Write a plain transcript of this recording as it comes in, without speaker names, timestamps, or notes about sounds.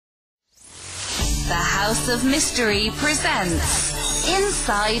House of Mystery presents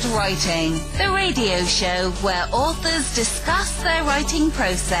Inside Writing, the radio show where authors discuss their writing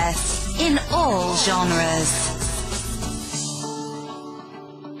process in all genres.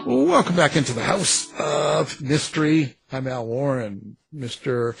 Welcome back into the House of Mystery. I'm Al Warren.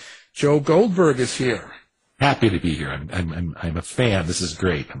 Mr. Joe Goldberg is here. Happy to be here. I'm a fan. This is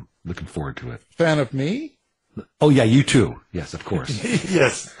great. I'm looking forward to it. Fan of me? Oh yeah, you too. Yes, of course.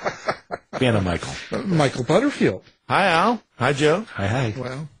 Yes. Fan of Michael. Michael Butterfield. Hi, Al. Hi, Joe. Hi.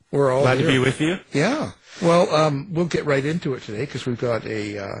 Well, we're all Glad here. to be with you. Yeah. Well, we'll get right into it today because we've got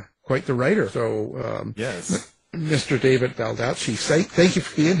a quite the writer. So, Yes. Mr. David Baldacci, thank you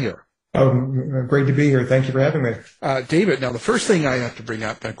for being here. Oh, great to be here. Thank you for having me. David, now the first thing I have to bring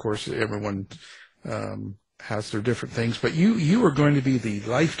up, of course, everyone has their different things, but you are going to be the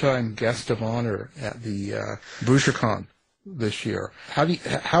lifetime guest of honor at the BoucherCon this year.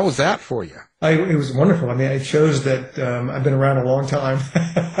 How was that for you? It was wonderful. I mean, it shows that I've been around a long time,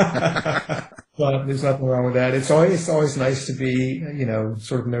 but there's nothing wrong with that. It's always nice to be,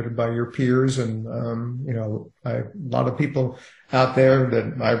 sort of noted by your peers, and a lot of people out there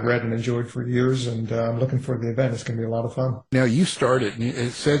that I've read and enjoyed for years, and I'm looking forward to the event. It's going to be a lot of fun. Now you started.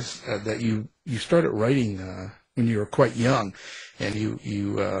 It says that you started writing when you were quite young, and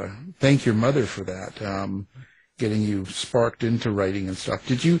you thank your mother for that. Getting you sparked into writing and stuff.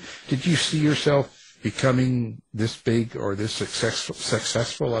 Did you see yourself becoming this big or this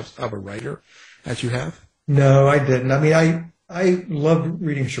successful of a writer as you have? No, I didn't. I mean, I loved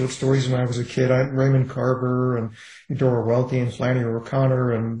reading short stories when I was a kid. Raymond Carver and Eudora Welty and Flannery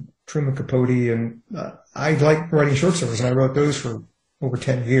O'Connor and Truman Capote, and I liked writing short stories, and I wrote those for over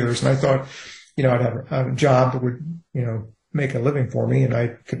 10 years. And I thought, I'd have a job that would, make a living for me, and I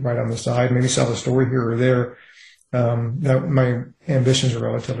could write on the side, maybe sell a story here or there. My ambitions are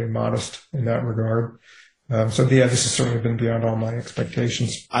relatively modest in that regard. This has certainly been beyond all my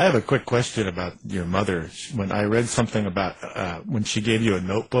expectations. I have a quick question about your mother. When I read something about when she gave you a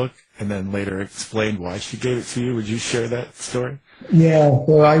notebook and then later explained why she gave it to you, would you share that story? Yeah,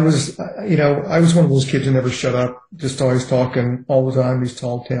 well, I was one of those kids who never shut up, just always talking all the time, these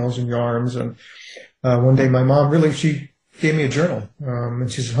tall tales and yarns. And one day my mom she gave me a journal, and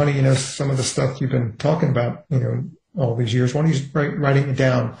she said, honey, some of the stuff you've been talking about, all these years, why don't you writing it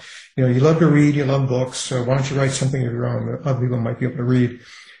down? You love to read, you love books, so why don't you write something of your own that other people might be able to read?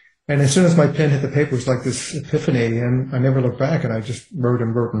 And as soon as my pen hit the paper, it was like this epiphany, and I never looked back, and I just wrote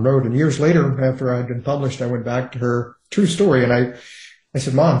and wrote and wrote. And years later, after I'd been published, I went back to her true story, and I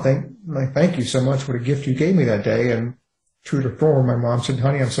said, Mom, thank you so much for the gift you gave me that day. And true to form, my mom said,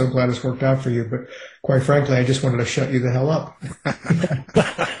 honey, I'm so glad it's worked out for you, but quite frankly, I just wanted to shut you the hell up.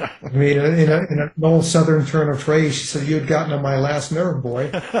 I mean, in an old Southern turn of phrase, she said, you had gotten on my last nerve, boy.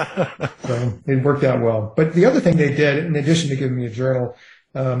 So it worked out well. But the other thing they did, in addition to giving me a journal,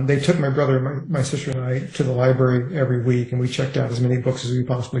 they took my brother, my sister, and I to the library every week, and we checked out as many books as we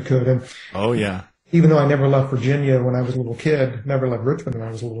possibly could. And oh, yeah. Even though I never left Virginia when I was a little kid, never left Richmond when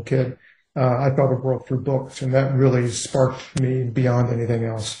I was a little kid, I thought the world through books, and that really sparked me beyond anything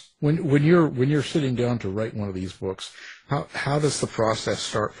else. When you're sitting down to write one of these books, how does the process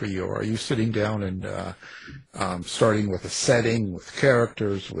start for you? Are you sitting down and starting with a setting, with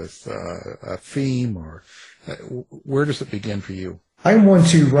characters, with a theme, or where does it begin for you? I want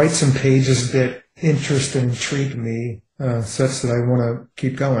to write some pages that interest and intrigue me, such that I want to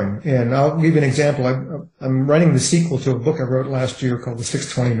keep going. And I'll give you an example. I'm writing the sequel to a book I wrote last year called The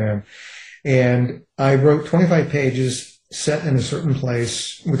 620 Man. And I wrote 25 pages set in a certain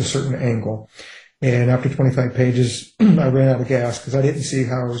place with a certain angle. And after 25 pages, I ran out of gas because I didn't see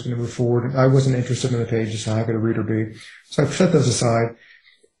how I was going to move forward. I wasn't interested in the pages, so how could a reader be? So I set those aside.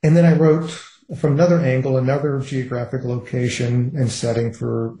 And then I wrote from another angle, another geographic location and setting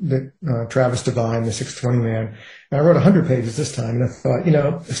for the Travis Devine, the 620 Man. And I wrote 100 pages this time. And I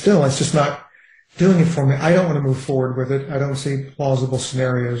thought, still, it's just not doing it for me. I don't want to move forward with it. I don't see plausible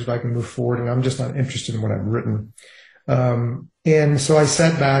scenarios that I can move forward, and I'm just not interested in what I've written. And so I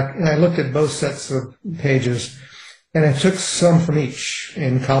sat back and I looked at both sets of pages, and I took some from each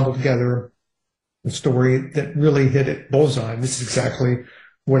and cobbled together a story that really hit it bullseye. This is exactly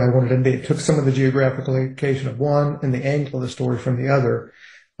what I wanted to be. It took some of the geographic location of one and the angle of the story from the other,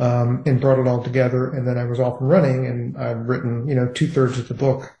 and brought it all together. And then I was off and running, and I've written, 2/3 of the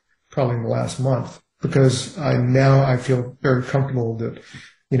book probably in the last month, because I feel very comfortable that,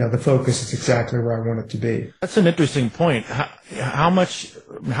 the focus is exactly where I want it to be. That's an interesting point. How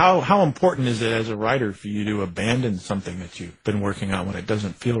important is it as a writer for you to abandon something that you've been working on when it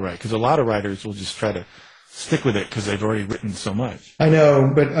doesn't feel right? Because a lot of writers will just try to stick with it because they've already written so much. I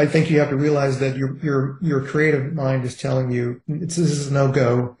know, but I think you have to realize that your creative mind is telling you this is a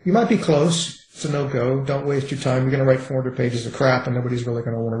no-go. You might be close. It's a no-go. Don't waste your time. You're going to write 400 pages of crap, and nobody's really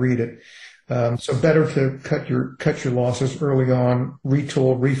going to want to read it. So better to cut your losses early on,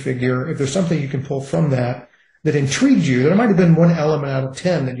 retool, refigure. If there's something you can pull from that intrigued you, there might have been one element out of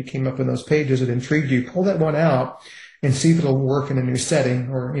 10 that you came up in those pages that intrigued you. Pull that one out and see if it'll work in a new setting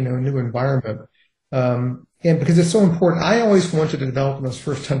or, a new environment. And because it's so important, I always wanted to develop in those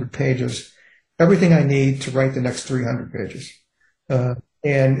first 100 pages everything I need to write the next 300 pages.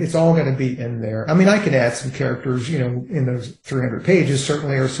 And it's all going to be in there. I mean, I can add some characters, in those 300 pages,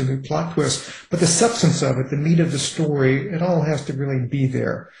 certainly, or some new plot twists, but the substance of it, the meat of the story, it all has to really be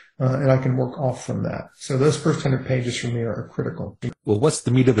there. And I can work off from that. So those first 100 pages for me are critical. Well, what's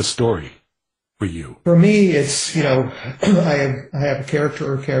the meat of the story for you? For me, it's, I have a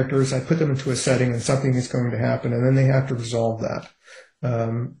character or characters, I put them into a setting and something is going to happen, and then they have to resolve that.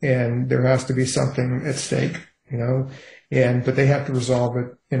 And there has to be something at stake, but they have to resolve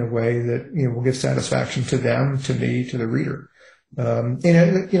it in a way that, will give satisfaction to them, to me, to the reader.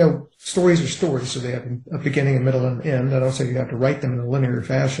 Stories are stories, so they have a beginning, a middle, and an end. I don't say you have to write them in a linear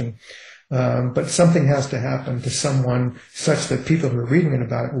fashion, but something has to happen to someone such that people who are reading it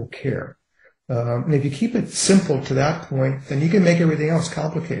about it will care. And if you keep it simple to that point, then you can make everything else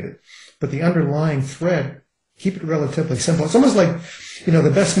complicated. But the underlying thread, keep it relatively simple. It's almost like,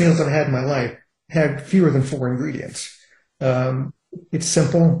 the best meals I've had in my life had fewer than 4 ingredients. It's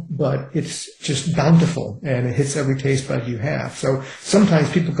simple, but it's just bountiful, and it hits every taste bud you have. So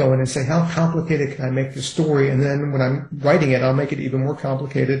sometimes people go in and say, how complicated can I make the story? And then when I'm writing it, I'll make it even more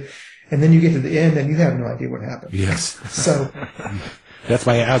complicated. And then you get to the end, and you have no idea what happened. Yes. So that's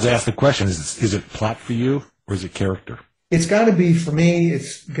why I was asked the question, is it plot for you, or is it character? It's got to be, for me,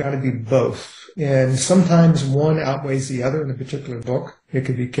 it's got to be both. And sometimes one outweighs the other in a particular book. It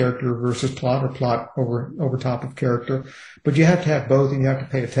could be character versus plot, or plot over top of character. But you have to have both, and you have to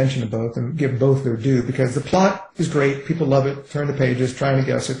pay attention to both and give both their due, because the plot is great. People love it. Turn the pages, trying to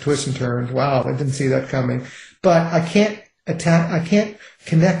guess it, twists and turns. Wow, I didn't see that coming. But I can't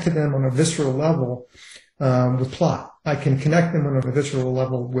connect to them on a visceral level with plot. I can connect them on a visceral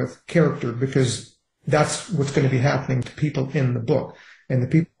level with character, because that's what's going to be happening to people in the book. And the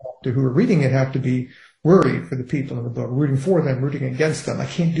people who are reading it have to be worried for the people in the book, rooting for them, rooting against them. I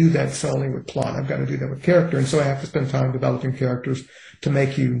can't do that solely with plot. I've got to do that with character. And so I have to spend time developing characters to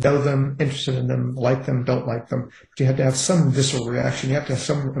make you know them, interested in them, like them, don't like them. But you have to have some visceral reaction. You have to have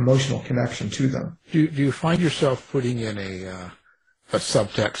some emotional connection to them. Do you find yourself putting in a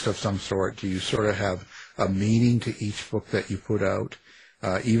subtext of some sort? Do you sort of have a meaning to each book that you put out,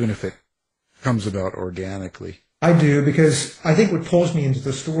 even if it comes about organically? I do, because I think what pulls me into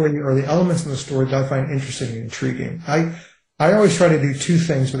the story are the elements in the story that I find interesting and intriguing. I always try to do two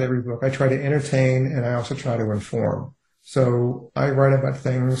things with every book. I try to entertain, and I also try to inform. So I write about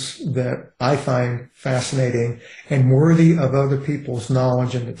things that I find fascinating and worthy of other people's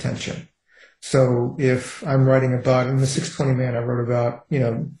knowledge and attention. So if I'm writing about, in the 620 Man, I wrote about,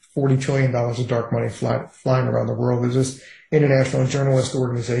 $40 trillion of dark money flying around the world. There's this international journalist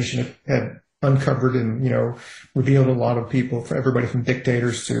organization that had uncovered and, revealed a lot of people, for everybody from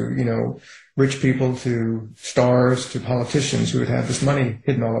dictators to, rich people to stars to politicians who had had this money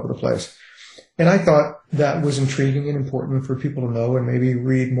hidden all over the place. And I thought that was intriguing and important for people to know and maybe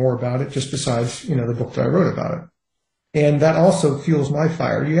read more about it, just besides, the book that I wrote about it. And that also fuels my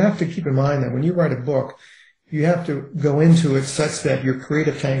fire. You have to keep in mind that when you write a book, you have to go into it such that your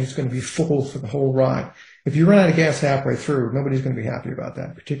creative tank is going to be full for the whole ride. If you run out of gas halfway through, nobody's going to be happy about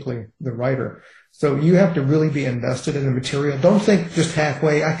that, particularly the writer. So you have to really be invested in the material. Don't think just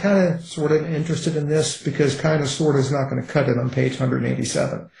halfway, I kind of sort of interested in this, because kind of sort of is not going to cut it on page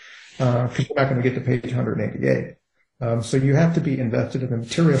 187, because you're not going to get to page 188. So you have to be invested in the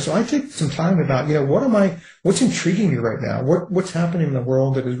material. So I take some time about, what's intriguing me right now? What's happening in the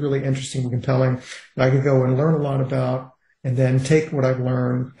world that is really interesting and compelling that I can go and learn a lot about, and then take what I've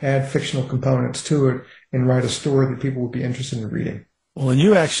learned, add fictional components to it, and write a story that people would be interested in reading. Well, and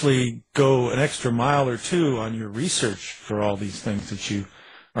you actually go an extra mile or two on your research for all these things that you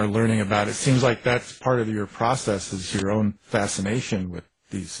are learning about. It seems like that's part of your process, is your own fascination with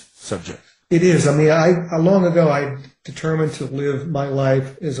these subjects. It is. I mean, long ago, I determined to live my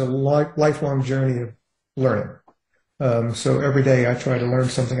life as a lifelong journey of learning. So every day I try to learn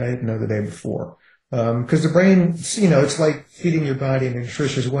something I didn't know the day before. Because the brain, it's like feeding your body in a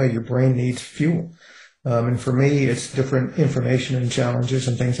nutritious way. Your brain needs fuel. And for me, it's different information and challenges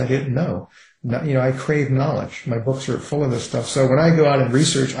and things I didn't know. I crave knowledge. My books are full of this stuff. So when I go out and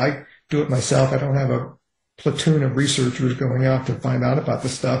research, I do it myself. I don't have platoon of researchers going out to find out about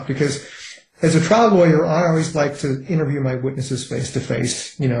this stuff, because as a trial lawyer, I always like to interview my witnesses face to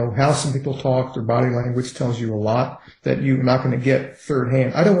face. You know, how some people talk, their body language tells you a lot that you're not going to get third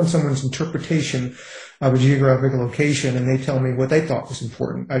hand. I don't want someone's interpretation of a geographic location and they tell me what they thought was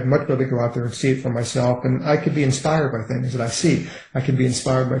important. I'd much rather go out there and see it for myself, and I could be inspired by things that I see. I can be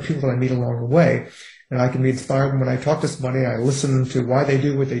inspired by people that I meet along the way. And I can be inspired when I talk to somebody, I listen to why they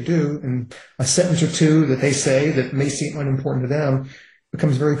do what they do, and a sentence or two that they say that may seem unimportant to them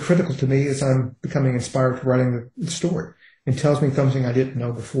becomes very critical to me as I'm becoming inspired for writing the story. It tells me something I didn't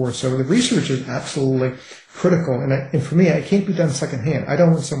know before. So the research is absolutely critical. And for me, it can't be done secondhand. I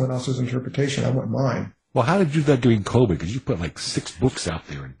don't want someone else's interpretation. I want mine. Well, how did you do that during COVID? Because you put like 6 books out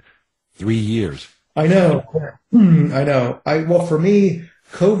there in 3 years. I know. I know. Well, for me,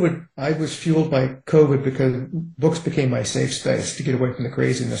 COVID, I was fueled by COVID because books became my safe space to get away from the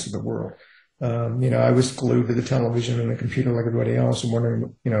craziness of the world. I was glued to the television and the computer like everybody else and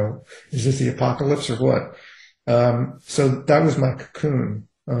wondering, is this the apocalypse or what? So that was my cocoon.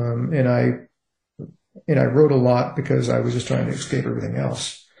 And I wrote a lot because I was just trying to escape everything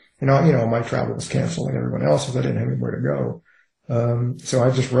else. My travel was canceled like everyone else's. I didn't have anywhere to go. So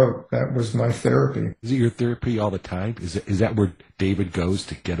I just wrote. That was my therapy. Is it your therapy all the time? Is that where David goes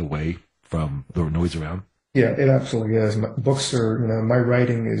to get away from the noise around? Yeah, it absolutely is. My books are, my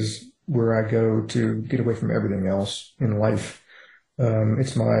writing is where I go to get away from everything else in life.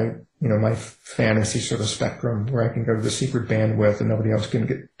 It's my, my fantasy sort of spectrum where I can go to the secret bandwidth and nobody else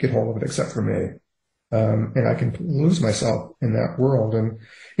can get hold of it except for me. And I can lose myself in that world. And,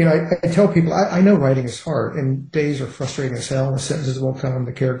 I tell people, I know writing is hard and days are frustrating as hell. The sentences won't come,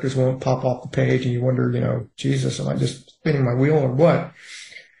 the characters won't pop off the page, and you wonder, Jesus, am I just spinning my wheel or what?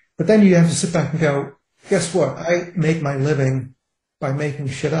 But then you have to sit back and go, guess what? I make my living by making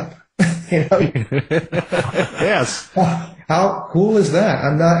shit up. Yes. How cool is that?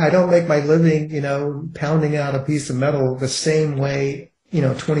 I don't make my living, pounding out a piece of metal the same way,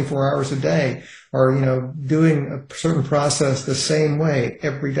 24 hours a day, or, doing a certain process the same way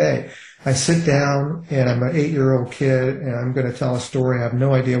every day. I sit down and I'm an 8-year-old kid and I'm going to tell a story. I have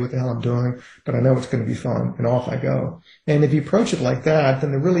no idea what the hell I'm doing, but I know it's going to be fun, and off I go. And if you approach it like that,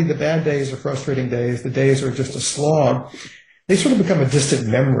 then the bad days are frustrating days. The days are just a slog. They sort of become a distant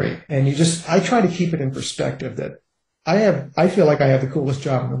memory. And I try to keep it in perspective that I feel like I have the coolest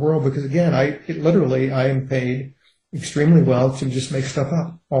job in the world because, again, I am paid extremely well to just make stuff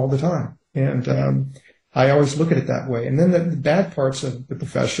up all the time. And I always look at it that way. And then the bad parts of the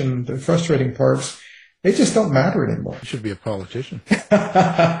profession, the frustrating parts, they just don't matter anymore. You should be a politician.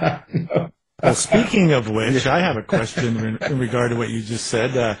 No. Well, speaking of which, I have a question in regard to what you just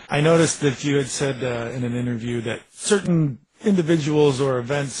said. I noticed that you had said in an interview that certain individuals or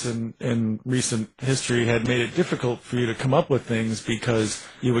events in recent history had made it difficult for you to come up with things because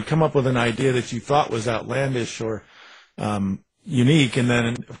you would come up with an idea that you thought was outlandish or unique, and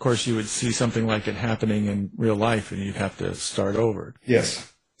then, of course, you would see something like it happening in real life, and you'd have to start over.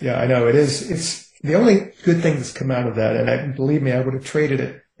 Yes. Yeah, I know. It is. It's the only good thing that's come out of that, and believe me, I would have traded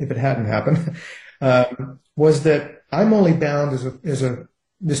it if it hadn't happened, was that I'm only bound as a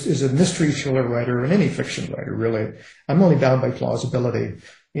mystery thriller writer and any fiction writer, really. I'm only bound by plausibility.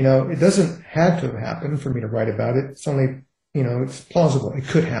 It doesn't have to have happened for me to write about it. It's only, it's plausible. It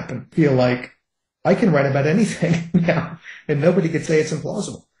could happen. I feel like I can write about anything now, and nobody could say it's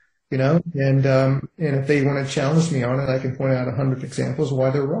implausible, and if they want to challenge me on it, I can point out 100 examples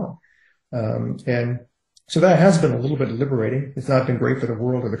why they're wrong. And so that has been a little bit liberating. It's not been great for the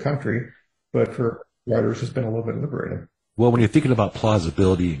world or the country, but for writers, it's been a little bit liberating. Well, when you're thinking about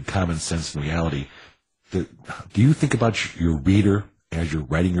plausibility and common sense and reality, do you think about your reader as you're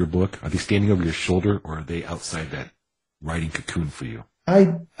writing your book? Are they standing over your shoulder, or are they outside that writing cocoon for you?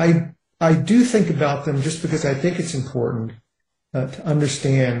 I do think about them just because I think it's important to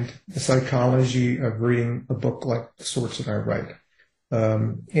understand the psychology of reading a book like the sorts that I write.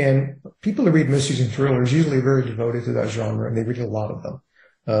 And people who read mysteries and thrillers usually are very devoted to that genre, and they read a lot of them.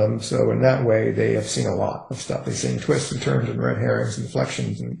 So in that way, they have seen a lot of stuff. They've seen twists and turns and red herrings and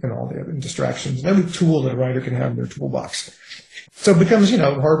inflections and all the other distractions, and every tool that a writer can have in their toolbox. So it becomes,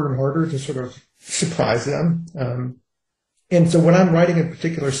 harder and harder to sort of surprise them. And so when I'm writing a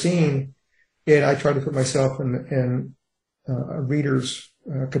particular scene, I try to put myself in a reader's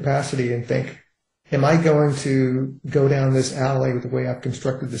capacity and think, am I going to go down this alley with the way I've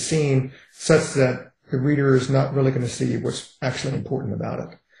constructed the scene such that the reader is not really going to see what's actually important about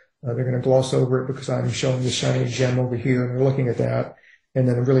it? They're going to gloss over it because I'm showing this shiny gem over here, and they're looking at that, and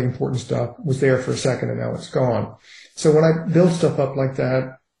then the really important stuff was there for a second, and now it's gone. So when I build stuff up like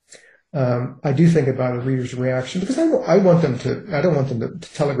that, I do think about a reader's reaction because I want them to, I don't want them to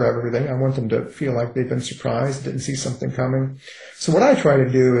telegraph everything. I want them to feel like they've been surprised, didn't see something coming. So what I try to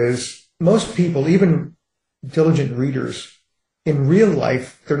do is most people, even diligent readers, in real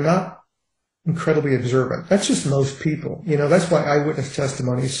life, they're not incredibly observant. That's just most people. That's why eyewitness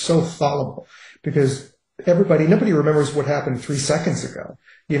testimony is so fallible because nobody remembers what happened 3 seconds ago.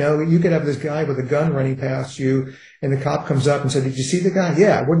 You could have this guy with a gun running past you and the cop comes up and said, "Did you see the guy?"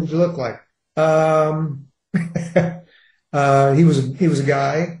 "Yeah." "What did he look like?" He was a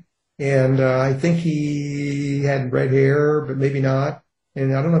guy and I think he had red hair, but maybe not.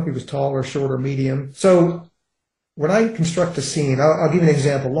 And I don't know if he was tall or short or medium. So when I construct a scene, I'll give you an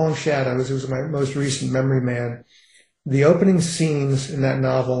example. Long Shadows, it was my most recent Memory Man. The opening scenes in that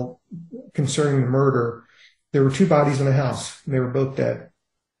novel concerning the murder, there were 2 bodies in a house and they were both dead.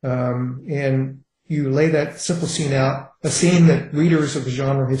 And you lay that simple scene out, a scene that readers of the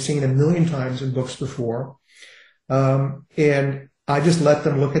genre have seen a million times in books before. And I just let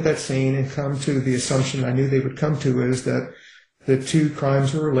them look at that scene and come to the assumption I knew they would come to is that the 2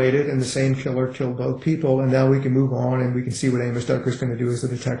 crimes were related and the same killer killed both people. And now we can move on and we can see what Amos Stoker's going to do as the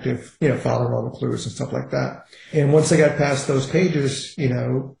detective, following all the clues and stuff like that. And once I got past those pages,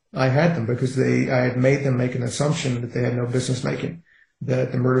 I had them because I had made them make an assumption that they had no business making,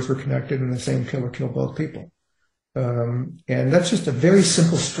 that the murders were connected and the same killer killed both people. And that's just a very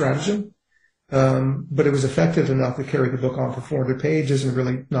simple stratagem. But it was effective enough to carry the book on for 400 pages and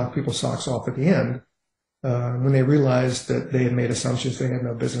really knock people's socks off at the end. When they realized that they had made assumptions they had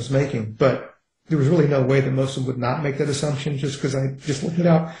no business making. But there was really no way that most of them would not make that assumption just because I just looked it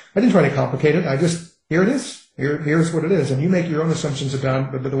out. I didn't try to complicate it. Here it is. Here's what it is. And you make your own assumptions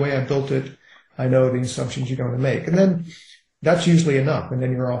about it, but the way I built it, I know the assumptions you're going to make. And then that's usually enough, and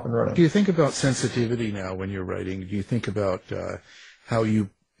then you're off and running. Do you think about sensitivity now when you're writing? Do you think about how you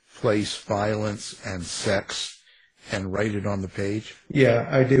place violence and sex and write it on the page? Yeah,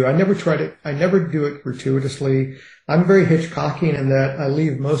 I do. I never do it gratuitously. I'm very Hitchcockian in that I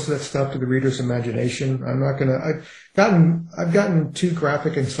leave most of that stuff to the reader's imagination. I've gotten too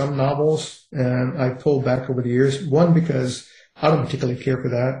graphic in some novels and I've pulled back over the years. 1, because I don't particularly care for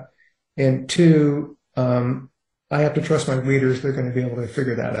that. And 2, I have to trust my readers. They're going to be able to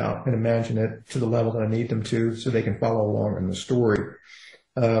figure that out and imagine it to the level that I need them to so they can follow along in the story.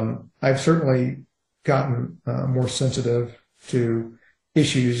 I've certainly gotten more sensitive to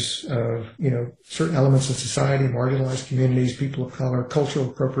issues of, certain elements of society, marginalized communities, people of color,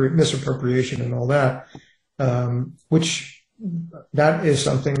 cultural misappropriation and all that, which that is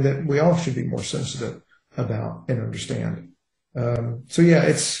something that we all should be more sensitive about and understand. So yeah,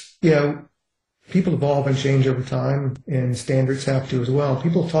 it's, people evolve and change over time and standards have to as well.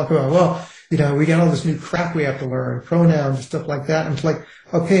 People talk about, well, we got all this new crap we have to learn, pronouns and stuff like that. And it's like,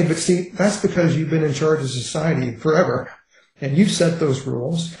 okay, but see, that's because you've been in charge of society forever and you've set those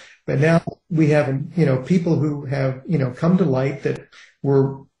rules. But now we have, people who have, come to light that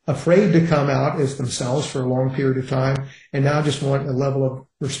were afraid to come out as themselves for a long period of time and now just want a level of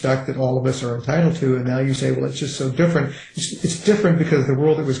respect that all of us are entitled to. And now you say, well, it's just so different. It's different because the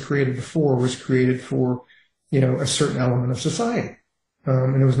world that was created before was created for, a certain element of society.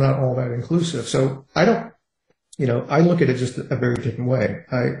 And it was not all that inclusive. So I don't, I look at it just a very different way.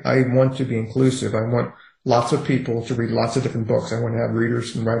 I want to be inclusive. I want lots of people to read lots of different books. I want to have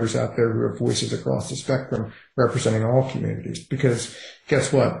readers and writers out there who have voices across the spectrum representing all communities. Because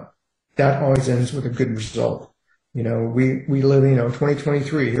guess what? That always ends with a good result. We live,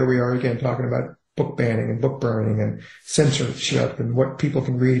 2023. Here we are again talking about book banning and book burning and censorship and what people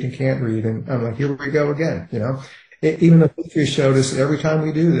can read and can't read. And I'm like, here we go again, Even though history showed us that every time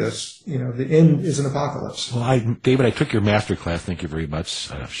we do this, the end is an apocalypse. Well, David, I took your master class. Thank you very much.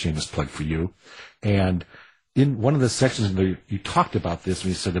 Shameless plug for you. And in one of the sections, you talked about this when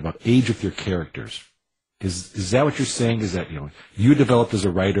you said about age with your characters. Is that what you're saying? Is that, you developed as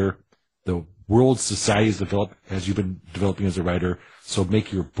a writer, the world, society has developed as you've been developing as a writer, so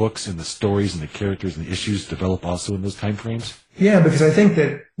make your books and the stories and the characters and the issues develop also in those time frames? Yeah, because I think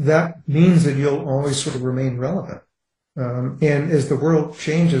that means that you'll always sort of remain relevant. And as the world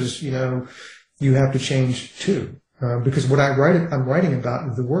changes, you have to change too. Because what I'm writing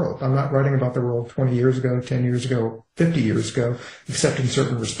about the world. I'm not writing about the world 20 years ago, 10 years ago, 50 years ago, except in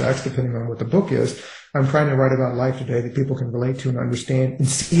certain respects, depending on what the book is. I'm trying to write about life today that people can relate to and understand and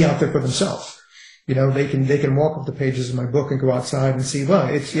see out there for themselves. They can walk up the pages of my book and go outside and see, well,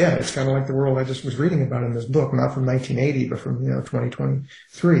 it's kind of like the world I just was reading about in this book, not from 1980, but from,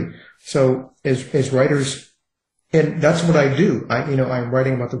 2023. So as writers, and that's what I do. I'm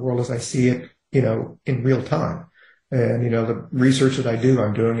writing about the world as I see it, in real time. And, the research that I do,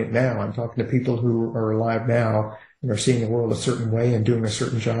 I'm doing it now. I'm talking to people who are alive now and are seeing the world a certain way and doing a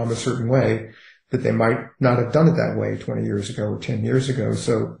certain job a certain way that they might not have done it that way 20 years ago or 10 years ago.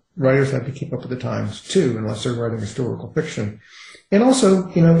 So writers have to keep up with the times too, unless they're writing historical fiction. And also,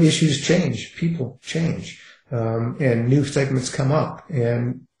 issues change, people change, and new segments come up,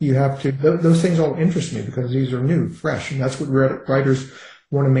 and you have to, those things all interest me because these are new, fresh, and that's what writers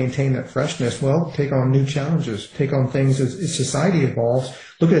want to maintain, that freshness. Well, take on new challenges, take on things as society evolves.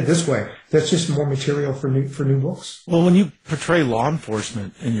 Look at it this way. That's just more material for new books. Well, when you portray law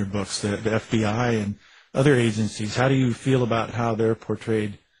enforcement in your books, the FBI and other agencies, how do you feel about how they're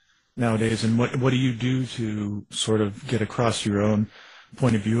portrayed nowadays, and what do you do to sort of get across your own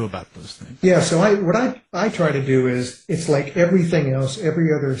point of view about those things? Yeah, so what I try to do is, it's like everything else,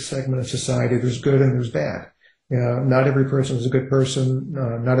 every other segment of society, there's good and there's bad. Not every person is a good person.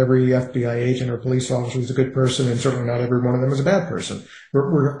 Not every FBI agent or police officer is a good person, and certainly not every one of them is a bad person.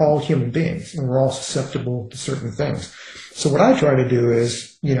 We're all human beings, and we're all susceptible to certain things. So what I try to do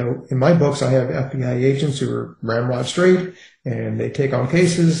is, in my books, I have FBI agents who are ramrod straight, and they take on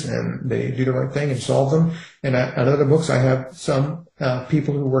cases, and they do the right thing and solve them. And in other books, I have some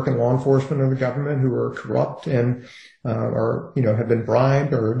people who work in law enforcement or the government who are corrupt and have been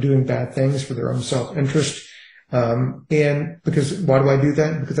bribed or are doing bad things for their own self-interest. And because, why do I do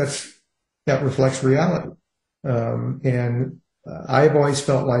that? Because that reflects reality. And I've always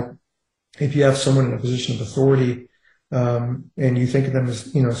felt like if you have someone in a position of authority, and you think of them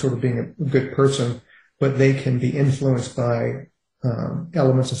as, sort of being a good person, but they can be influenced by,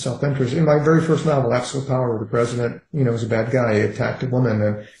 elements of self-interest. In my very first novel, Absolute Power, the president, was a bad guy. He attacked a woman,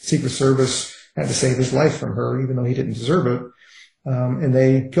 and Secret Service had to save his life from her, even though he didn't deserve it. And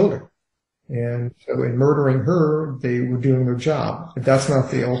they killed her. And so in murdering her, they were doing their job. If that's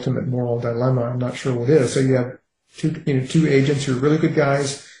not the ultimate moral dilemma, I'm not sure what is. So you have two agents who are really good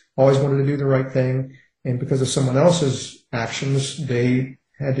guys, always wanted to do the right thing, and because of someone else's actions, they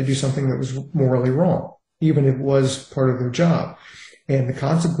had to do something that was morally wrong, even if it was part of their job. And the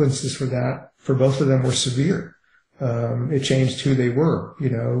consequences for that, for both of them, were severe. It changed who they were.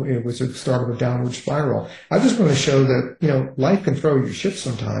 It was a start of a downward spiral. I just want to show that, life can throw you shit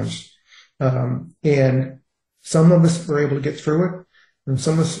sometimes. And some of us are able to get through it, and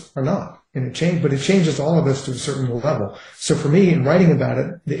some of us are not. And but it changes all of us to a certain level. So for me, in writing about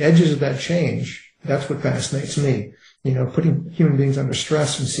it, the edges of that change, that's what fascinates me. Putting human beings under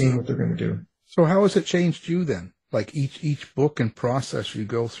stress and seeing what they're going to do. So how has it changed you then? Like each book and process you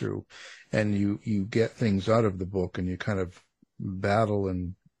go through, and you get things out of the book, and you kind of battle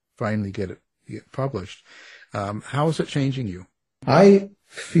and finally get published. How is it changing you? I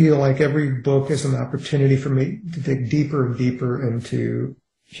feel like every book is an opportunity for me to dig deeper and deeper into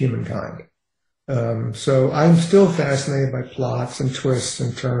humankind. So I'm still fascinated by plots and twists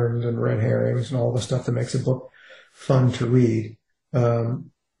and turns and red herrings and all the stuff that makes a book fun to read.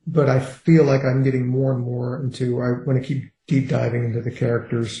 But I feel like I'm getting more and more I want to keep deep diving into the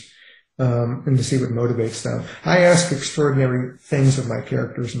characters, and to see what motivates them. I ask extraordinary things of my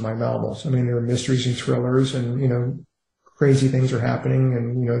characters in my novels. I mean, there are mysteries and thrillers, and, crazy things are happening,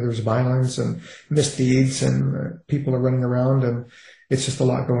 and, there's violence and misdeeds, and people are running around, and it's just a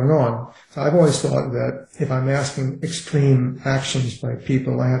lot going on. So I've always thought that if I'm asking extreme actions by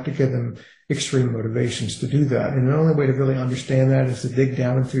people, I have to give them extreme motivations to do that. And the only way to really understand that is to dig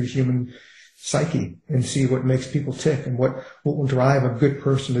down into the human psyche and see what makes people tick and what will drive a good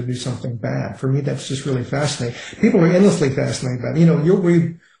person to do something bad. For me, that's just really fascinating. People are endlessly fascinated by it. You'll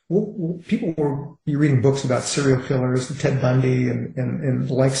read, people will be reading books about serial killers, Ted Bundy and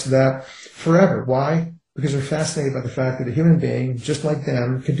the likes of that forever. Why? Because they're fascinated by the fact that a human being, just like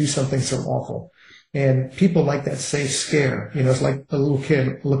them, can do something so awful. And people like that safe scare. It's like a little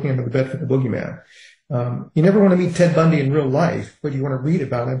kid looking under the bed for the boogeyman. You never want to meet Ted Bundy in real life, but you want to read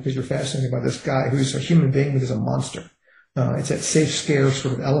about him because you're fascinated by this guy who's a human being but is a monster. It's that safe scare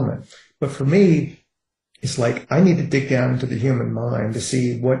sort of element. But for me, it's like I need to dig down into the human mind to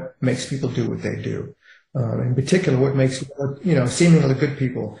see what makes people do what they do. In particular, what makes, seemingly good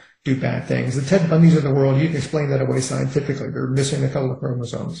people do bad things. The Ted Bundys of the world, you can explain that away scientifically. They're missing a couple of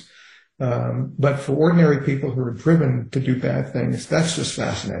chromosomes. But for ordinary people who are driven to do bad things, that's just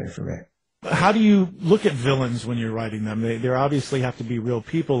fascinating for me. How do you look at villains when you're writing them? They obviously have to be real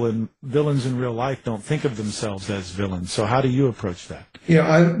people, and villains in real life don't think of themselves as villains. So how do you approach that?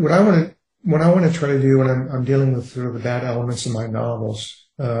 What I want to try to do when I'm dealing with sort of the bad elements in my novels,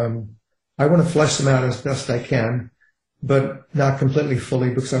 I want to flesh them out as best I can, but not completely fully,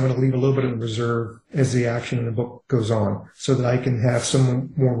 because I'm going to leave a little bit in reserve as the action in the book goes on, so that I can have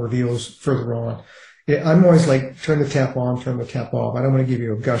some more reveals further on. Yeah, I'm always like, turn the tap on, turn the tap off. I don't want to give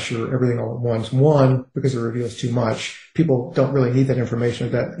you a gusher, everything all at once. One, because it reveals too much. People don't really need that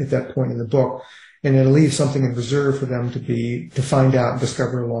information at that point in the book. And it'll leave something in reserve for them to find out and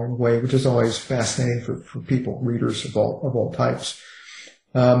discover along the way, which is always fascinating for people, readers of all types.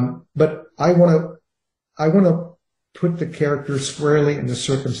 But I want to put the character squarely in the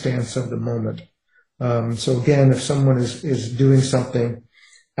circumstance of the moment. So again, if someone is doing something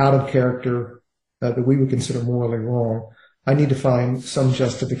out of character, that we would consider morally wrong, I need to find some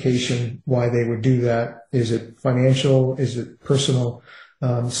justification why they would do that. Is it financial? Is it personal?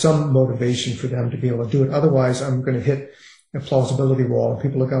 Some motivation for them to be able to do it. Otherwise, I'm going to hit a plausibility wall.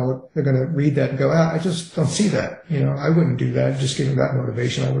 People they're going to read that and go, I just don't see that. I wouldn't do that. Just given that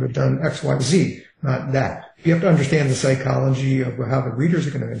motivation, I would have done X, Y, Z, not that. You have to understand the psychology of how the readers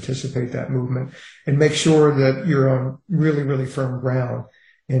are going to anticipate that movement and make sure that you're on really, really firm ground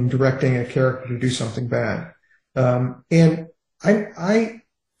in directing a character to do something bad. And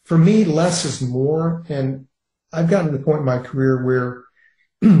for me, less is more. And I've gotten to the point in my career where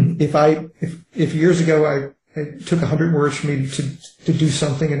if years ago it took 100 words for me to do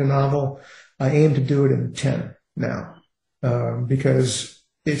something in a novel, I aim to do it in 10 now, because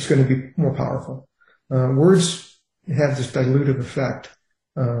it's going to be more powerful. Words have this dilutive effect,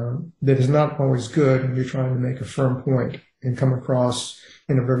 that is not always good when you're trying to make a firm point and come across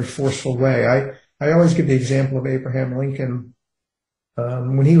in a very forceful way. I always give the example of Abraham Lincoln.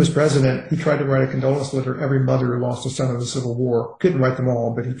 When he was president, he tried to write a condolence letter to every mother who lost a son in the Civil War. Couldn't write them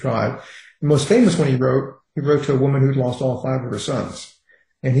all, but he tried. The most famous one he wrote to a woman who'd lost all 5 of her sons.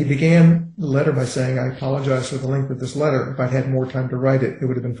 And he began the letter by saying, I apologize for the length of this letter. If I'd had more time to write it, it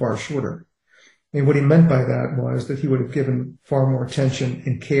would have been far shorter. And what he meant by that was that he would have given far more attention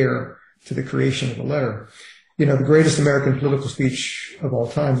and care to the creation of the letter. The greatest American political speech of all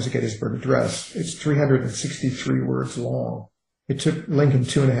time is the Gettysburg Address. It's 363 words long. It took Lincoln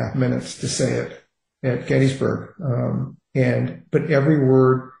 2.5 minutes to say it at Gettysburg. But every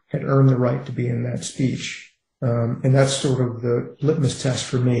word had earned the right to be in that speech. And that's sort of the litmus test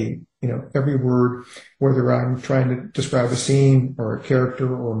for me. Every word, whether I'm trying to describe a scene or a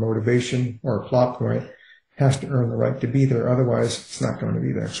character or motivation or a plot point, has to earn the right to be there. Otherwise, it's not going to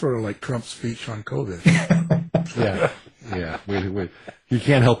be there. Sort of like Trump's speech on COVID. Yeah. Wait. He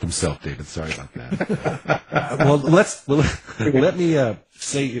can't help himself, David. Sorry about that. Let me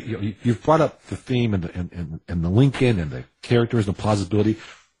say you've brought up the theme and the Lincoln and the characters and the plausibility.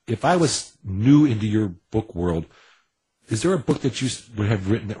 If I was new into your book world, is there a book that you would have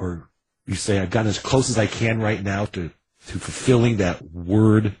written, or you say I've gotten as close as I can right now to fulfilling that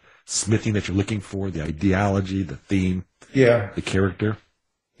word smithing that you're looking for, the ideology, the theme, the character?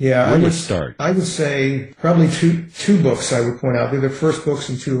 Yeah, Where would start? I would say probably two books I would point out. They're the first books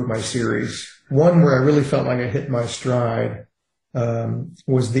in 2 of my series. One where I really felt like I hit my stride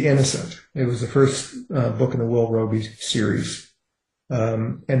was The Innocent. It was the first book in the Will Roby series.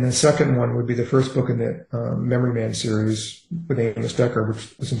 And the second one would be the first book in the Memory Man series with Amos Decker,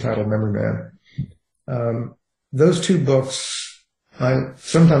 which was entitled Memory Man. Those 2 books,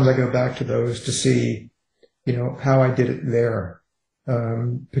 sometimes I go back to those to see, how I did it there.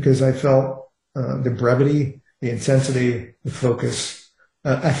 Because I felt the brevity, the intensity, the focus.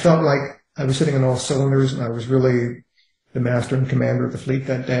 I felt like I was sitting on all cylinders and I was really the master and commander of the fleet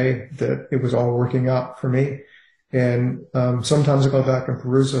that day, that it was all working out for me. And sometimes I go back and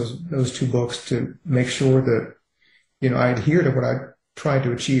peruse those 2 books to make sure that, I adhere to what I tried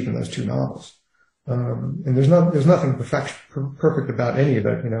to achieve in those 2 novels. And there's nothing perfect about any of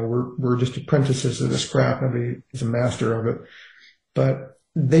it. We're just apprentices of this craft. Nobody is a master of it. But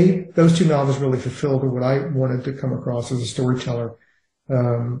those 2 novels really fulfilled what I wanted to come across as a storyteller,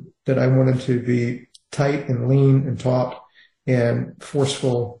 that I wanted to be tight and lean and taut and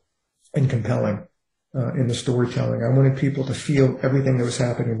forceful and compelling in the storytelling. I wanted people to feel everything that was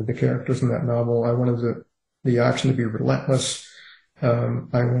happening with the characters in that novel. I wanted the action to be relentless. I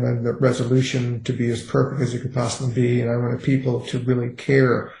wanted the resolution to be as perfect as it could possibly be, and I wanted people to really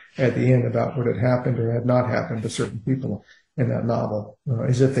care at the end about what had happened or had not happened to certain people in that novel,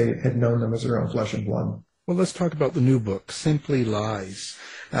 as if they had known them as their own flesh and blood. Well, let's talk about the new book, Simply Lies.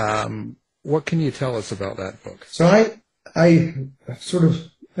 What can you tell us about that book? So I sort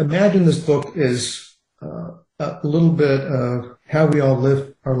of imagine this book is a little bit of how we all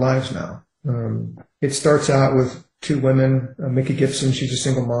live our lives now. It starts out with 2 women, Mickey Gibson, she's a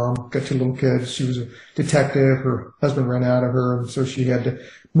single mom, got 2 little kids. She was a detective. Her husband ran out of her, and so she had to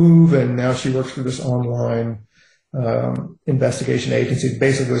move, and now she works for this online investigation agency.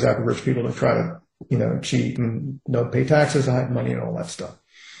 Basically goes after rich people to try to, cheat and don't pay taxes, hide money and all that stuff.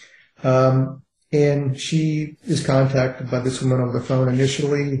 And she is contacted by this woman over the phone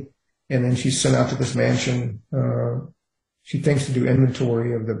initially, and then she's sent out to this mansion. She thinks to do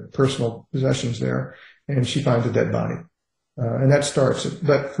inventory of the personal possessions there, and she finds a dead body. And that starts it.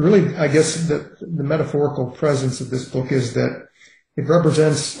 But really, I guess the metaphorical presence of this book is that it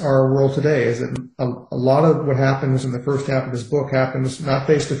represents our world today, is that a lot of what happens in the first half of this book happens not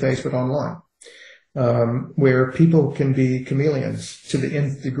face-to-face, but online, where people can be chameleons to the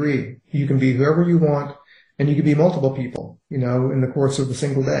nth degree. You can be whoever you want, and you can be multiple people, in the course of a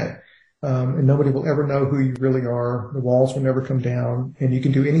single day. And nobody will ever know who you really are. The walls will never come down, and you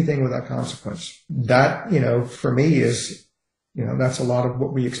can do anything without consequence. That, for me is, that's a lot of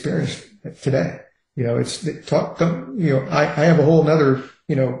what we experience today. I have a whole nother,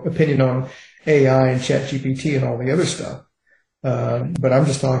 opinion on AI and ChatGPT and all the other stuff. But I'm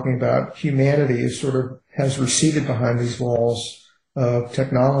just talking about humanity has receded behind these walls of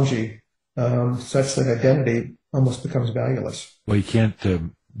technology, such that identity almost becomes valueless. Well, you can't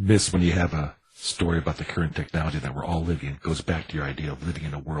miss when you have a story about the current technology that we're all living in. It goes back to your idea of living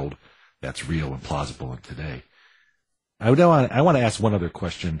in a world that's real and plausible in today. I want to ask one other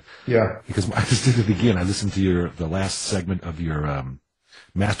question. Yeah. Because I just did it again. I listened to the last segment of your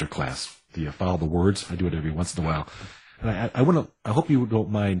master class, the Follow the Words. I do it every once in a while. And I hope you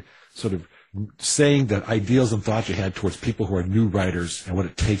don't mind sort of saying the ideals and thoughts you had towards people who are new writers and what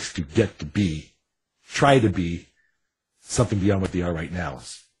it takes to try to be something beyond what they are right now.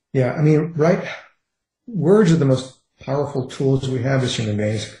 Yeah. Words are the most powerful tools we have as human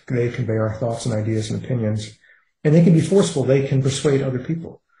beings. They convey our thoughts and ideas and opinions. And they can be forceful. They can persuade other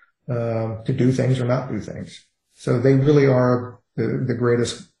people to do things or not do things. So they really are the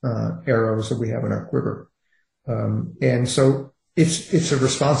greatest arrows that we have in our quiver. And so it's a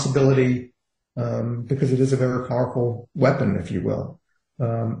responsibility because it is a very powerful weapon, if you will,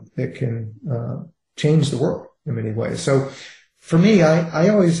 that can change the world in many ways. So for me, I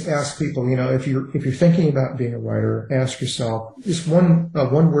always ask people, if you're thinking about being a writer, ask yourself just one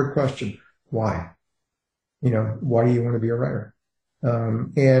word question: why? Why do you want to be a writer?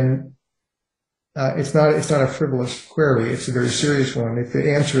 It's not a frivolous query. It's a very serious one. If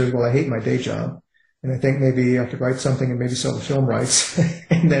the answer is, well, I hate my day job, and I think maybe I could write something and maybe sell the film rights,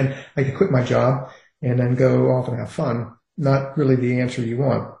 and then I could quit my job and then go off and have fun. Not really the answer you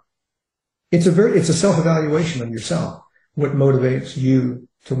want. It's a self-evaluation of yourself. What motivates you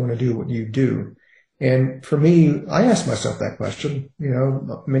to want to do what you do? And for me, I asked myself that question,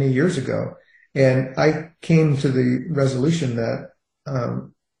 many years ago. And I came to the resolution that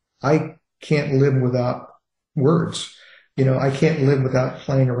I can't live without words. I can't live without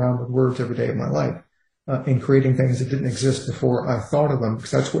playing around with words every day of my life and creating things that didn't exist before I thought of them,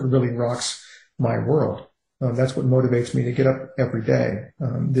 because that's what really rocks my world. That's what motivates me to get up every day,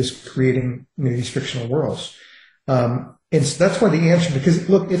 this creating these fictional worlds. And so that's why the answer, because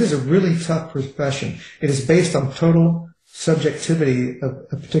look, it is a really tough profession. It is based on total subjectivity of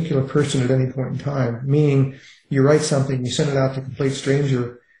a particular person at any point in time, meaning you write something, you send it out to a complete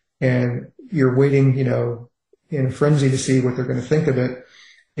stranger, and you're waiting, in a frenzy to see what they're going to think of it,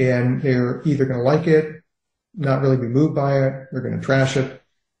 and they're either going to like it, not really be moved by it, they're going to trash it,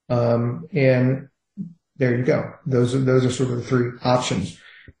 and there you go. Those are sort of the three options.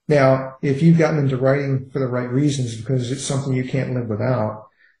 Now, if you've gotten into writing for the right reasons, because it's something you can't live without,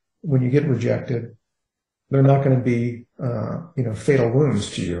 when you get rejected, they're not going to be, fatal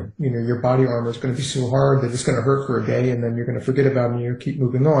wounds to you. Your body armor is going to be so hard that it's going to hurt for a day, and then you're going to forget about it and you keep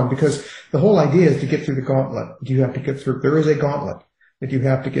moving on. Because the whole idea is to get through the gauntlet. You have to get through. There is a gauntlet that you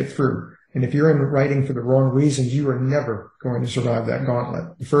have to get through. And if you're in writing for the wrong reasons, you are never going to survive that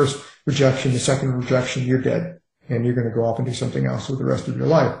gauntlet. The first rejection, the second rejection, you're dead. And you're going to go off and do something else with the rest of your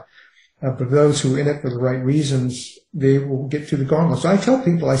life. But those who are in it for the right reasons, they will get through the gauntlet. So I tell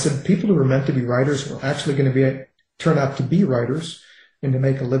people, I said, people who are meant to be writers are actually going to turn out to be writers and to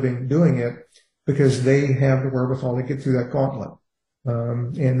make a living doing it, because they have the wherewithal to get through that gauntlet.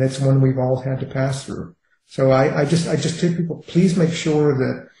 And that's one we've all had to pass through. So I just tell people, please make sure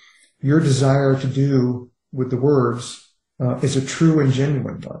that your desire to do with the words is a true and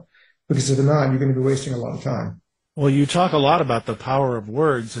genuine one. Because if not, you're going to be wasting a lot of time. Well, you talk a lot about the power of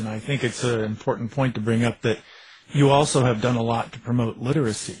words, and I think it's an important point to bring up that you also have done a lot to promote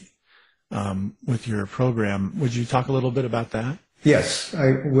literacy with your program. Would you talk a little bit about that? Yes,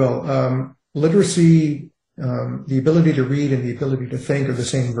 I will. Literacy, the ability to read and the ability to think are the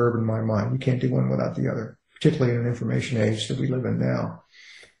same verb in my mind. You can't do one without the other, particularly in an information age that we live in now.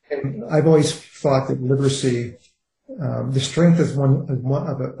 And I've always thought that literacy, the strength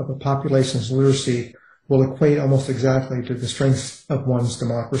of a population's literacy will equate almost exactly to the strength of one's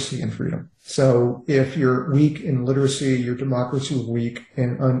democracy and freedom. So if you're weak in literacy, your democracy is weak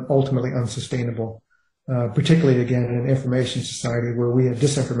and ultimately unsustainable, particularly, again, in an information society where we have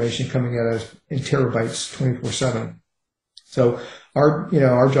disinformation coming at us in terabytes 24/7. So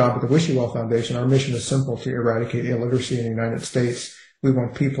our job at the Wishy-Well Foundation, our mission is simple: to eradicate illiteracy in the United States. We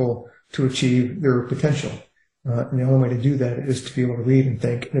want people to achieve their potential. And the only way to do that is to be able to read and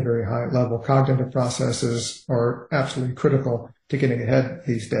think at a very high level. Cognitive processes are absolutely critical to getting ahead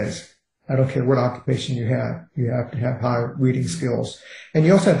these days. I don't care what occupation you have to have high reading skills. And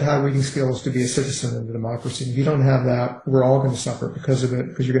you also have to have reading skills to be a citizen of the democracy. If you don't have that, we're all going to suffer because of it,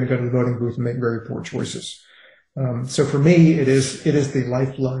 because you're going to go to the voting booth and make very poor choices. So for me, it is the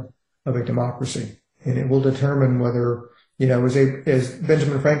lifeblood of a democracy, and it will determine whether, as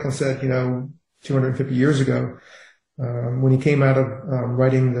Benjamin Franklin said, 250 years ago, when he came out of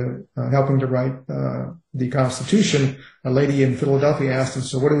helping to write the Constitution, a lady in Philadelphia asked him,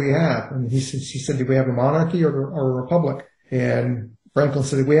 "So what do we have?" And she said, "Do we have a monarchy or a republic?" And Franklin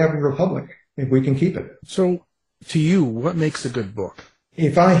said, "We have a republic if we can keep it." So, to you, what makes a good book?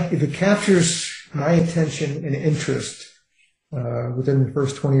 If it captures my attention and interest within the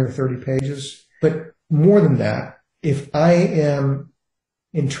first 20 or 30 pages, but more than that, if I am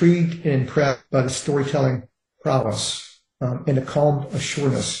intrigued and impressed by the storytelling prowess and the calm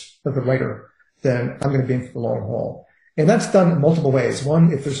assuredness of the writer, then I'm going to be in for the long haul. And that's done in multiple ways.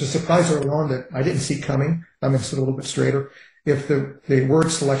 One, if there's a surprise early on that I didn't see coming, I'm going to sit a little bit straighter. If the word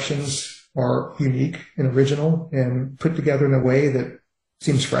selections are unique and original and put together in a way that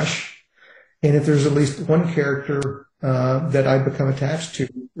seems fresh, and if there's at least one character that I become attached to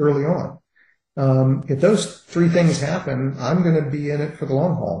early on. If those three things happen, I'm going to be in it for the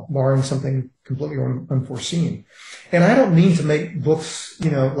long haul, barring something completely unforeseen. And I don't mean to make books,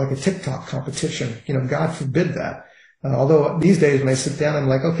 like a TikTok competition. God forbid that. Although these days when I sit down, I'm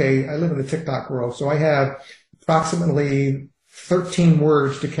like, okay, I live in the TikTok world, so I have approximately 13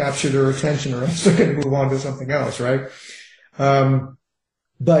 words to capture their attention, or else they're going to move on to something else, right?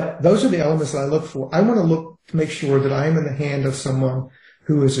 But those are the elements that I look for. I want to look to make sure that I am in the hand of someone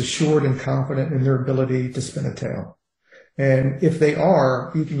who is assured and confident in their ability to spin a tale. And if they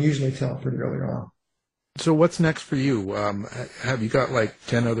are, you can usually tell pretty early on. So what's next for you? Have you got like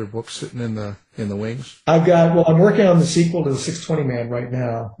 10 other books sitting in the wings? I'm working on the sequel to The 620 Man right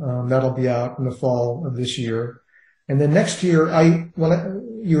now. That'll be out in the fall of this year. And then next year,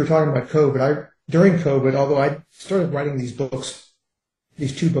 you were talking about COVID. During COVID, although I started writing these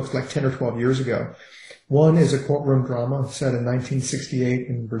two books like 10 or 12 years ago. One is a courtroom drama set in 1968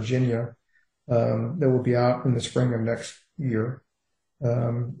 in Virginia that will be out in the spring of next year.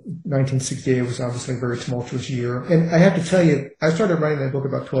 1968 was obviously a very tumultuous year. And I have to tell you, I started writing that book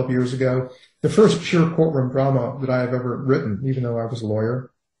about 12 years ago, the first pure courtroom drama that I have ever written, even though I was a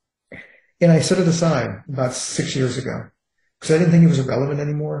lawyer. And I set it aside about 6 years ago because I didn't think it was relevant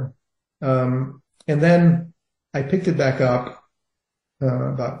anymore. And then I picked it back up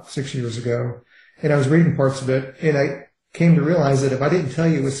about 6 years ago, and I was reading parts of it, and I came to realize that if I didn't tell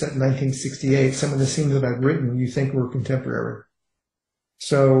you it was set in 1968, some of the scenes that I'd written you think were contemporary.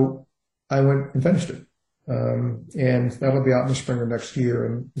 So I went and finished it. And that'll be out in the spring of next year.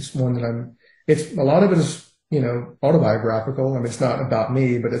 And it's one that a lot of it is, autobiographical. I mean, it's not about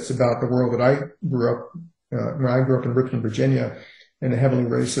me, but it's about the world that I grew up, when I grew up in Richmond, Virginia, in a heavily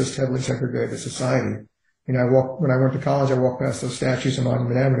racist, heavily segregated society. When I went to college, I walked past those statues on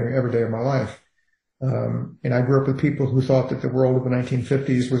Monument Avenue every day of my life. And I grew up with people who thought that the world of the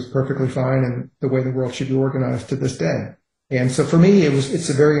 1950s was perfectly fine and the way the world should be organized to this day. And so for me, it's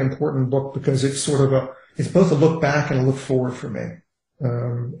a very important book because it's it's both a look back and a look forward for me.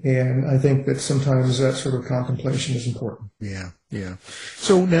 And I think that sometimes that sort of contemplation is important. Yeah.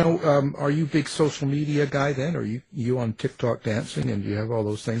 So now, are you a big social media guy then? Are you on TikTok dancing, and do you have all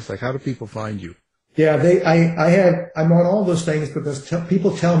those things? Like, how do people find you? Yeah, I'm on all those things because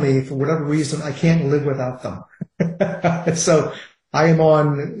people tell me for whatever reason I can't live without them. So I am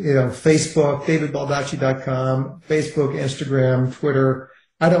on, Facebook, davidbaldacci.com, Facebook, Instagram, Twitter.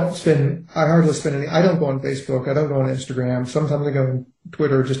 I hardly spend any, I don't go on Facebook. I don't go on Instagram. Sometimes I go on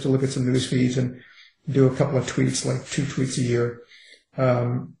Twitter just to look at some news feeds and do a couple of tweets, like 2 tweets a year.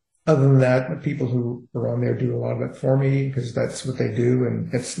 Other than that, people who are on there do a lot of it for me because that's what they do,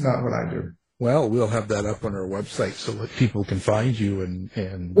 and it's not what I do. Well, we'll have that up on our website so that people can find you and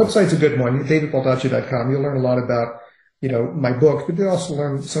Website's a good one, davidbaldacci.com. You'll learn a lot about, my book, but you'll also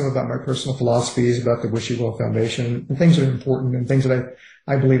learn some about my personal philosophies about the Wishy-Well Foundation and things that are important and things that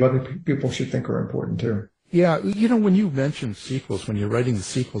I believe other people should think are important too. Yeah, when you mentioned sequels, when you're writing the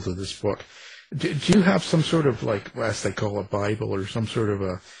sequel to this book, do you have some sort of, like, as they call a Bible or some sort of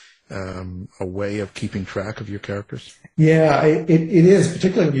a way of keeping track of your characters? Yeah, it is,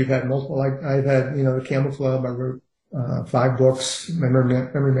 particularly when you've had multiple. I've had, the Camel Club. I wrote 5 books.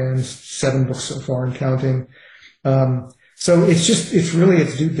 Memory Man's 7 books so far and counting. So it's really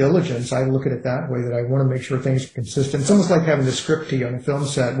due diligence. I look at it that way, that I want to make sure things are consistent. It's almost like having the scriptee on a film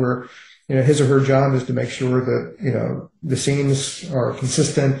set where, his or her job is to make sure that, the scenes are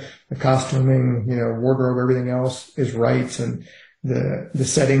consistent, the costuming, wardrobe, everything else is right, and the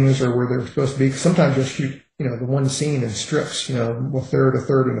settings are where they're supposed to be. Sometimes you'll shoot, the one scene in strips, a third,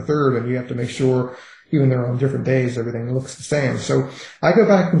 and a third, and you have to make sure, even though on different days, everything looks the same. So I go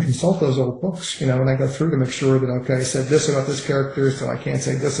back and consult those old books, and I go through to make sure that, okay, I said this about this character, so I can't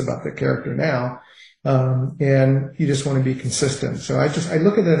say this about the character now. And you just want to be consistent. So I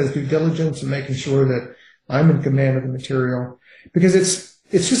look at that as due diligence and making sure that I'm in command of the material, because it's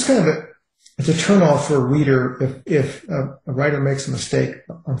just kind of it's a turnoff for a reader if a writer makes a mistake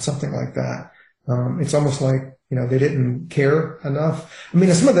on something like that. It's almost like, they didn't care enough. I mean,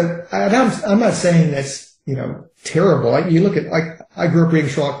 I'm not saying that's, terrible. You look at, I grew up reading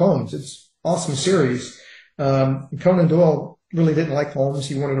Sherlock Holmes. It's an awesome series. Conan Doyle really didn't like Holmes.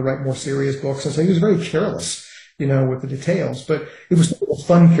 He wanted to write more serious books. And so he was very careless, with the details, but it was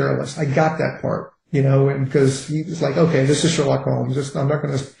fun careless. I got that part, and because he was like, okay, this is Sherlock Holmes. I'm not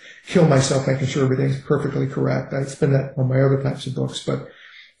going to kill myself making sure everything's perfectly correct. I spend that on my other types of books, but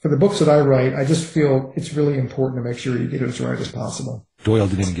for the books that I write, I just feel it's really important to make sure you get it as right as possible. Doyle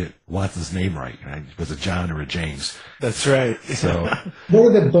didn't even get Watson's name right. Was it John or a James? That's right. So,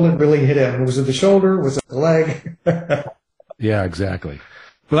 where did that bullet really hit him? Was it the shoulder? Was it the leg? yeah, exactly.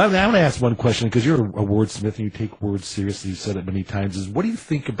 Well, I want to ask one question, because you're a wordsmith and you take words seriously. You've said it many times. What do you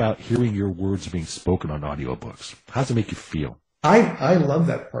think about hearing your words being spoken on audiobooks? How does it make you feel? I love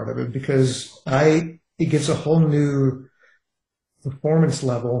that part of it, because it gives a whole new performance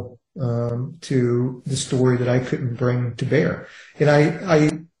level to the story that I couldn't bring to bear. And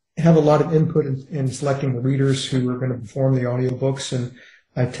I have a lot of input in selecting the readers who are going to perform the audiobooks, and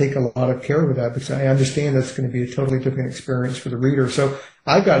I take a lot of care with that, because I understand that's going to be a totally different experience for the reader. So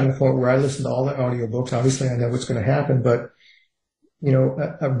I've gotten to the point where I listen to all the audiobooks. Obviously, I know what's going to happen, but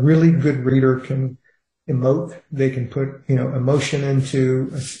a really good reader can emote. They can put, emotion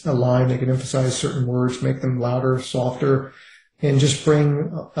into a line. They can emphasize certain words, make them louder, softer, and just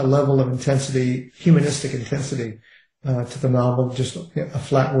bring a level of intensity, humanistic intensity, to the novel. Just a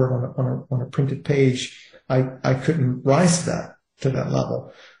flat word on a printed page. I couldn't rise to that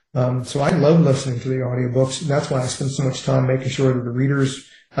level. So I love listening to the audiobooks, and that's why I spend so much time making sure that the readers,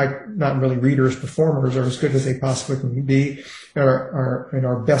 not really readers, performers, are as good as they possibly can be,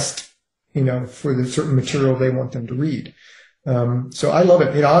 are best, for the certain material they want them to read. So I love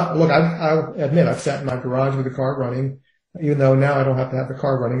it. I'll admit, I've sat in my garage with the car running, even though now I don't have to have the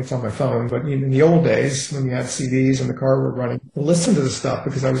car running, it's on my phone. But in the old days, when you had CDs and the car were running, I listened to the stuff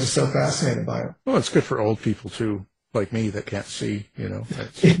because I was just so fascinated by it. Well, it's good for old people too, like me, that can't see,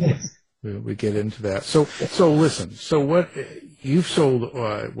 we get into that. So listen, what you've sold,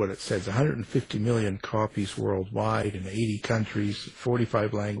 what it says, 150 million copies worldwide in 80 countries,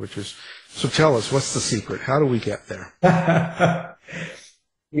 45 languages. So tell us, what's the secret? How do we get there?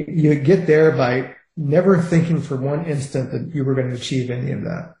 You get there by never thinking for one instant that you were going to achieve any of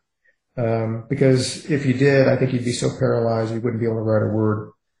that. Because if you did, I think you'd be so paralyzed you wouldn't be able to write a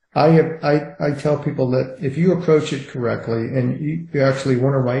word. I tell people that if you approach it correctly and you actually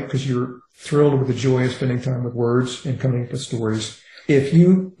want to write because you're thrilled with the joy of spending time with words and coming up with stories, if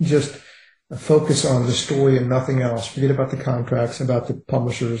you just focus on the story and nothing else, forget about the contracts, about the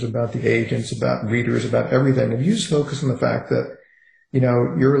publishers, about the agents, about readers, about everything, if you just focus on the fact that,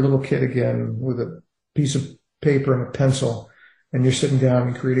 you're a little kid again with a piece of paper and a pencil, and you're sitting down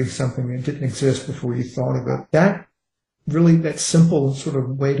and creating something that didn't exist before you thought of it, that simple sort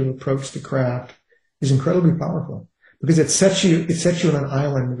of way to approach the craft is incredibly powerful, because it sets you on an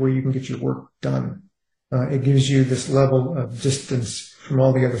island where you can get your work done. It gives you this level of distance from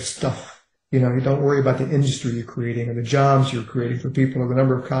all the other stuff. You don't worry about the industry you're creating or the jobs you're creating for people or the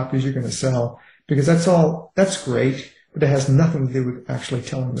number of copies you're going to sell, because that's great, but it has nothing to do with actually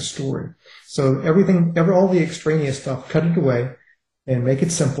telling the story. So all the extraneous stuff, cut it away and make it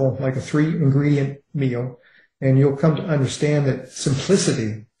simple, like a 3-ingredient meal. And you'll come to understand that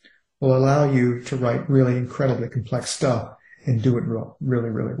simplicity will allow you to write really incredibly complex stuff and do it really,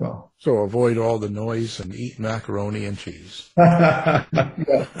 really well. So avoid all the noise and eat macaroni and cheese. Yeah, you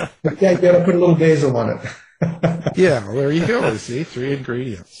got to put a little basil on it. Yeah, well, there you go. See, 3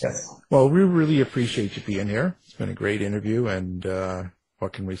 ingredients. Yes. Well, we really appreciate you being here. It's been a great interview, and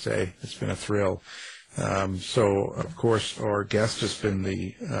what can we say? It's been a thrill. So, of course, our guest has been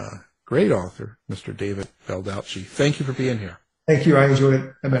the great author, Mr. David Baldacci. Thank you for being here. Thank you. I enjoyed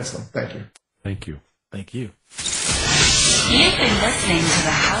it immensely. Thank you. Thank you. Thank you. You've been listening to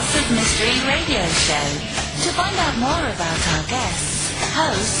the House of Mystery radio show. To find out more about our guests,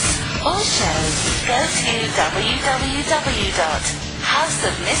 hosts, or shows, go to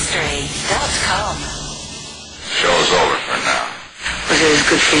www.houseofmystery.com. Show's over for now. Was it as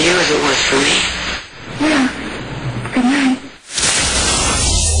good for you as it was for me? Yeah. Good night.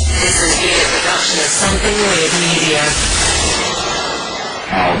 This has been a production of Something Weird Media.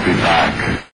 I'll be back.